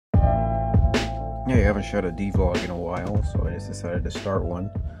Yeah, I haven't shot a DVLOG in a while, so I just decided to start one.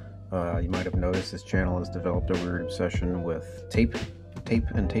 You might have noticed this channel has developed a weird obsession with tape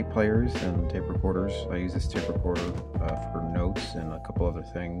and tape players and tape recorders. I use this tape recorder for notes and a couple other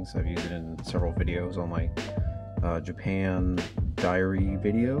things. I've used it in several videos on my Japan diary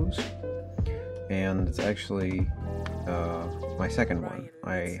videos, and it's actually my second one.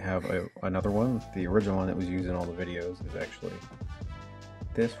 I have another one. The original one that was used in all the videos is actually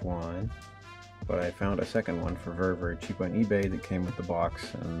this one, but I found a second one for very, very cheap on eBay that came with the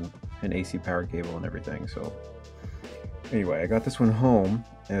box and an AC power cable and everything. So anyway, I got this one home.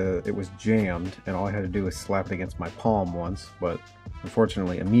 It was jammed, and all I had to do was slap it against my palm once, but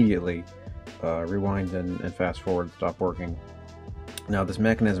unfortunately immediately rewind and fast forward stopped working. Now this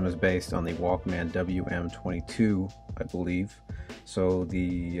mechanism is based on the Walkman WM-22, I believe, so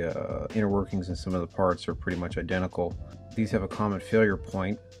the inner workings and some of the parts are pretty much identical. These have a common failure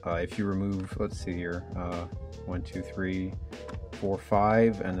point. If you remove, let's see here, 1, 2, 3, 4,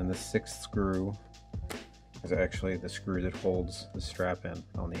 5, and then the 6th screw is actually the screw that holds the strap in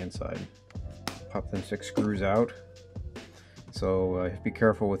on the inside. Pop them 6 screws out. So be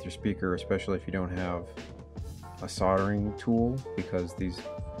careful with your speaker, especially if you don't have a soldering tool, because these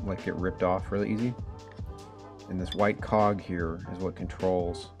like get ripped off really easy. And this white cog here is what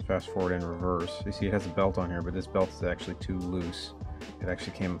controls fast forward and reverse. You see it has a belt on here, but this belt is actually too loose. It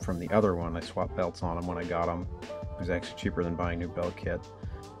actually came from the other one. I swapped belts on them when I got them. It was actually cheaper than buying a new belt kit.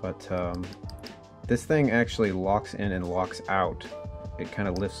 But this thing actually locks in and locks out. It kind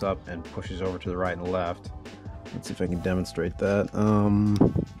of lifts up and pushes over to the right and left. Let's see if I can demonstrate that.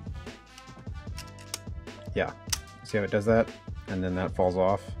 Yeah, see how it does that? And then that falls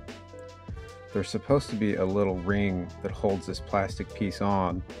off. There's supposed to be a little ring that holds this plastic piece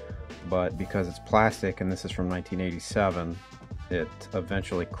on, but because it's plastic and this is from 1987, it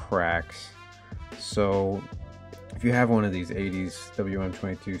eventually cracks. So if you have one of these 80s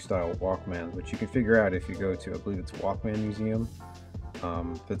WM-22 style Walkmans, which you can figure out if you go to, I believe it's Walkman Museum,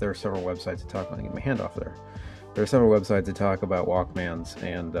 but there are several websites that talk about, I get my hand off there. There are several websites that talk about Walkmans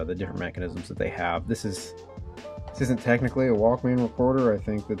and the different mechanisms that they have. This isn't technically a Walkman recorder. I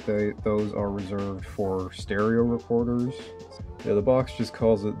think that those are reserved for stereo recorders. Yeah, the box just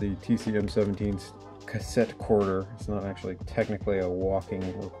calls it the TCM-17 cassette recorder. It's not actually technically a walking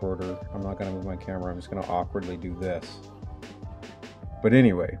recorder. I'm not going to move my camera. I'm just going to awkwardly do this. But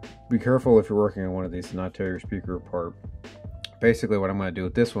anyway, be careful if you're working on one of these to not tear your speaker apart. Basically what I'm going to do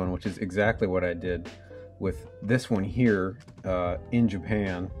with this one, which is exactly what I did with this one here in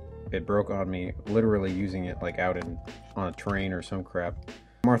Japan. It broke on me literally using it like out on a train or some crap.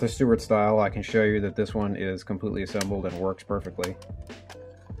 Martha Stewart style, I can show you that this one is completely assembled and works perfectly.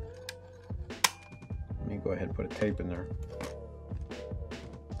 Let me go ahead and put a tape in there.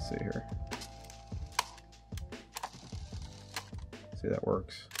 Let's see here. See, that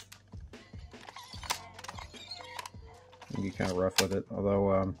works. You can get kind of rough with it,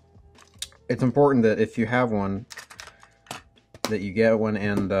 although it's important that if you have one, that you get one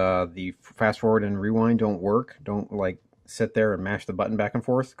and the fast forward and rewind don't work. Don't like sit there and mash the button back and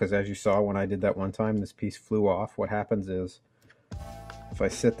forth, because as you saw when I did that one time, this piece flew off. What happens is, if I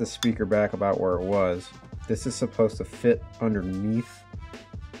sit the speaker back about where it was, this is supposed to fit underneath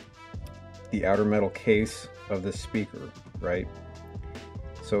the outer metal case of the speaker, right?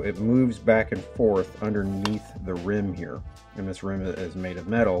 So it moves back and forth underneath the rim here, and this rim is made of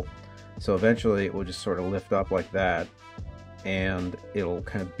metal, so eventually it will just sort of lift up like that, and it'll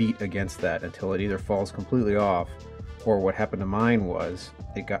kind of beat against that until it either falls completely off, or what happened to mine was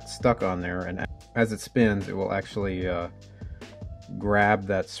it got stuck on there, and as it spins it will actually grab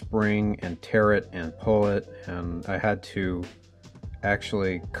that spring and tear it and pull it, and I had to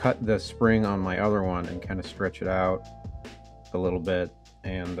actually cut the spring on my other one and kind of stretch it out a little bit,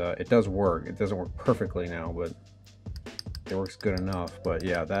 and it does work. It doesn't work perfectly now, but it works good enough. But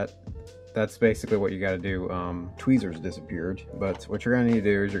yeah, that's basically what you got to do. Tweezers disappeared, but what you're going to need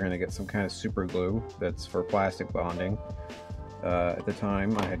to do is you're going to get some kind of super glue that's for plastic bonding. At the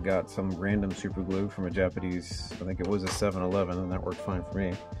time, I had got some random super glue from a Japanese, I think it was a 7-Eleven, and that worked fine for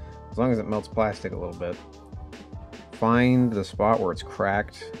me, as long as it melts plastic a little bit. Find the spot where it's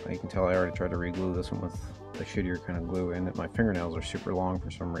cracked. You can tell I already tried to re-glue this one with a shittier kind of glue, and that my fingernails are super long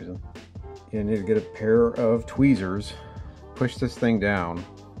for some reason. You need to get a pair of tweezers, push this thing down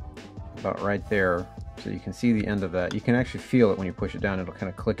about right there, so you can see the end of that. You can actually feel it when you push it down. It'll kind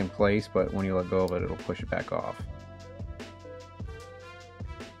of click in place, but when you let go of it, it'll push it back off.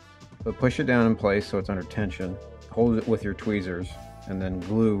 But push it down in place so it's under tension. Hold it with your tweezers, and then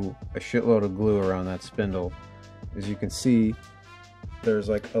glue a shitload of glue around that spindle. As you can see, there's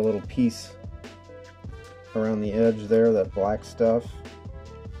like a little piece around the edge there, that black stuff.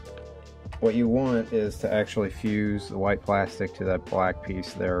 What you want is to actually fuse the white plastic to that black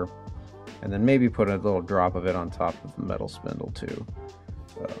piece there, and then maybe put a little drop of it on top of the metal spindle too.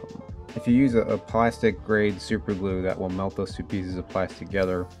 If you use a plastic grade super glue, that will melt those two pieces of plastic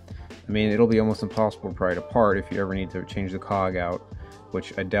together. I mean, it'll be almost impossible to pry it apart if you ever need to change the cog out,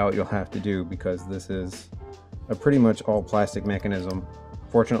 which I doubt you'll have to do because this is a pretty much all plastic mechanism.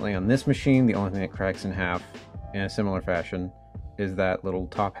 Fortunately on this machine, the only thing that cracks in half in a similar fashion is that little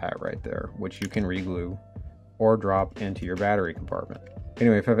top hat right there, which you can re-glue or drop into your battery compartment.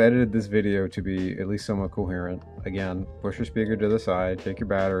 Anyway, if I've edited this video to be at least somewhat coherent, again, push your speaker to the side, take your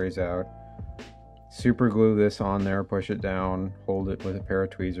batteries out, super glue this on there, push it down, hold it with a pair of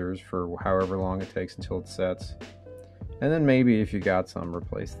tweezers for however long it takes until it sets. And then maybe if you got some,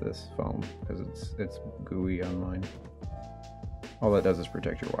 replace this foam because it's gooey on mine. All that does is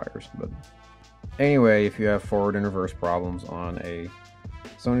protect your wires. But anyway, if you have forward and reverse problems on a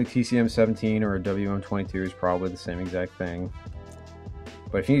Sony TCM-17 or a WM-22, is probably the same exact thing.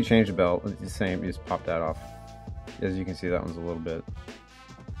 But if you need to change the belt, it's the same. You just pop that off. As you can see, that one's a little bit,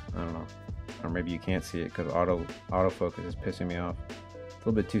 I don't know, or maybe you can't see it because autofocus is pissing me off. It's a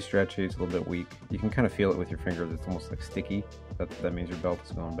little bit too stretchy. It's a little bit weak. You can kind of feel it with your fingers. It's almost like sticky. That means your belt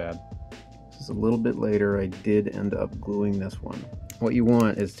is going bad. Just a little bit later, I did end up gluing this one. What you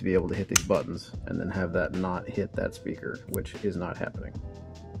want is to be able to hit these buttons and then have that not hit that speaker, which is not happening.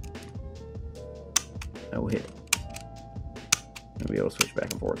 I will hit it. And be able to switch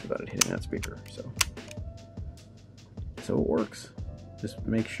back and forth without it hitting that speaker. So it works. Just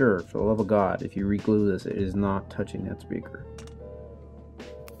make sure, for the love of God, if you re-glue this, it is not touching that speaker.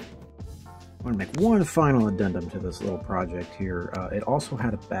 I want to make one final addendum to this little project here. It also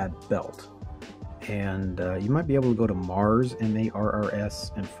had a bad belt. And you might be able to go to Mars,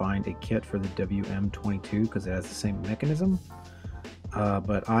 M-A-R-R-S, and find a kit for the WM-22 because it has the same mechanism.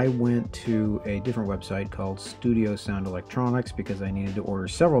 But I went to a different website called Studio Sound Electronics because I needed to order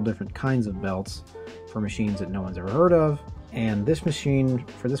several different kinds of belts for machines that no one's ever heard of. And this machine,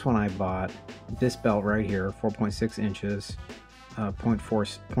 for this one I bought this belt right here, 4.6 inches,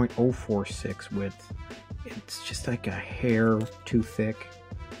 0.046 width. It's just like a hair too thick,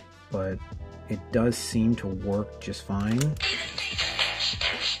 but it does seem to work just fine.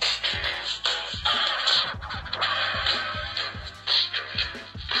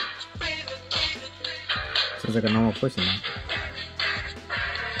 Sounds like a normal pushing now.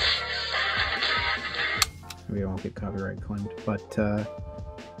 Maybe I won't get copyright claimed, but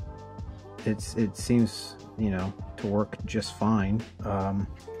it seems, you know, to work just fine.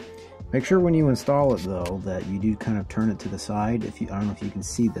 Make sure when you install it though that you do kind of turn it to the side. I don't know if you can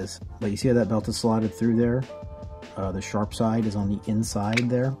see this, but you see how that belt is slotted through there? The sharp side is on the inside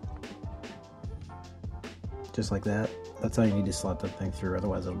there. Just like that. That's how you need to slot that thing through,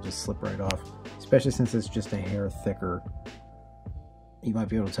 otherwise it'll just slip right off. Especially since it's just a hair thicker. You might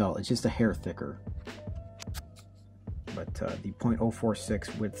be able to tell, it's just a hair thicker. But the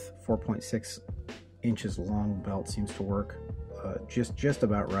 0.046 width, 4.6 inches long belt seems to work just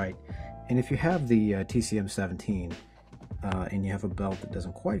about right. And if you have the TCM-17 and you have a belt that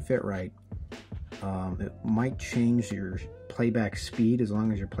doesn't quite fit right, it might change your playback speed. As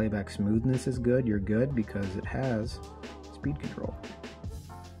long as your playback smoothness is good, you're good because it has speed control.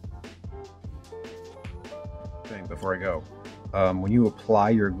 Thing before I go, when you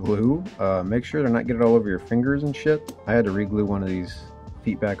apply your glue, make sure to not get it all over your fingers and shit. I had to re-glue one of these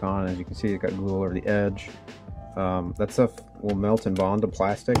feet back on. As you can see, it got glue all over the edge. That stuff will melt and bond to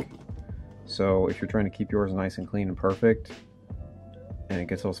plastic, so if you're trying to keep yours nice and clean and perfect and it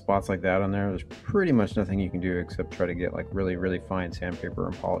gets little spots like that on there, there's pretty much nothing you can do except try to get like really fine sandpaper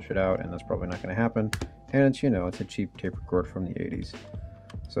and polish it out, and that's probably not going to happen. And it's, you know, it's a cheap tape recorder from the 80s,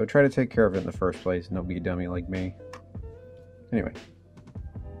 so try to take care of it in the first place and don't be a dummy like me. Anyway,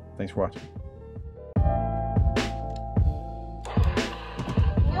 thanks for watching.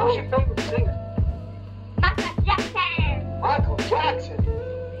 Who's your favorite singer? Michael Jackson! Michael Jackson?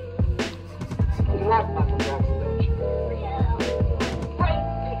 You like Michael Jackson, don't you?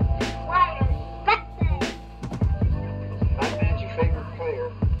 Batman's your favorite player.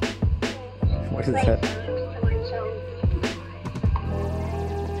 What is that?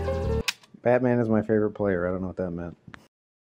 Batman is my favorite player. I don't know what that meant.